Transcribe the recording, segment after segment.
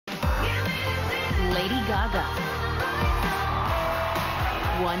Gaga.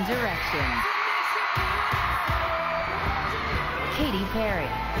 One Direction. Katy Perry.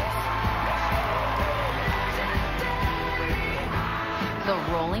 The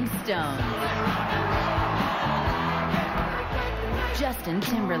Rolling Stones. Justin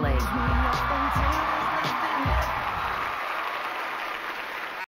Timberlake.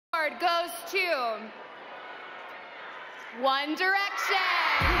 Award goes to One Direction.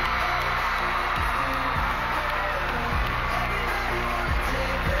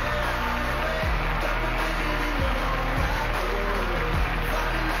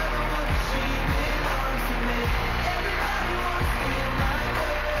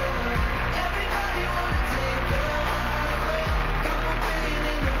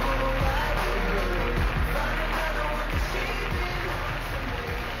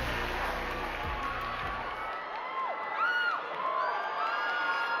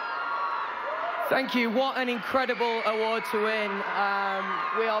 Thank you. What an incredible award to win.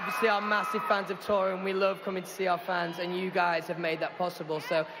 We obviously are massive fans of touring. We love coming to see our fans, and you guys have made that possible.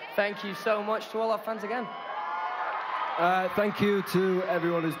 So thank you so much to all our fans again. Thank you to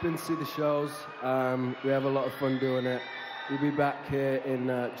everyone who's been to see the shows. We have a lot of fun doing it. We'll be back here in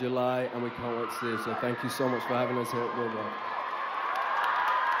July, and we can't wait to see you. So thank you so much for having us here at Billboard.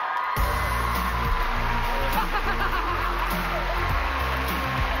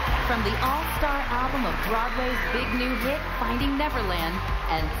 From the all-star album of Broadway's big new hit, Finding Neverland,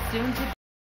 and soon to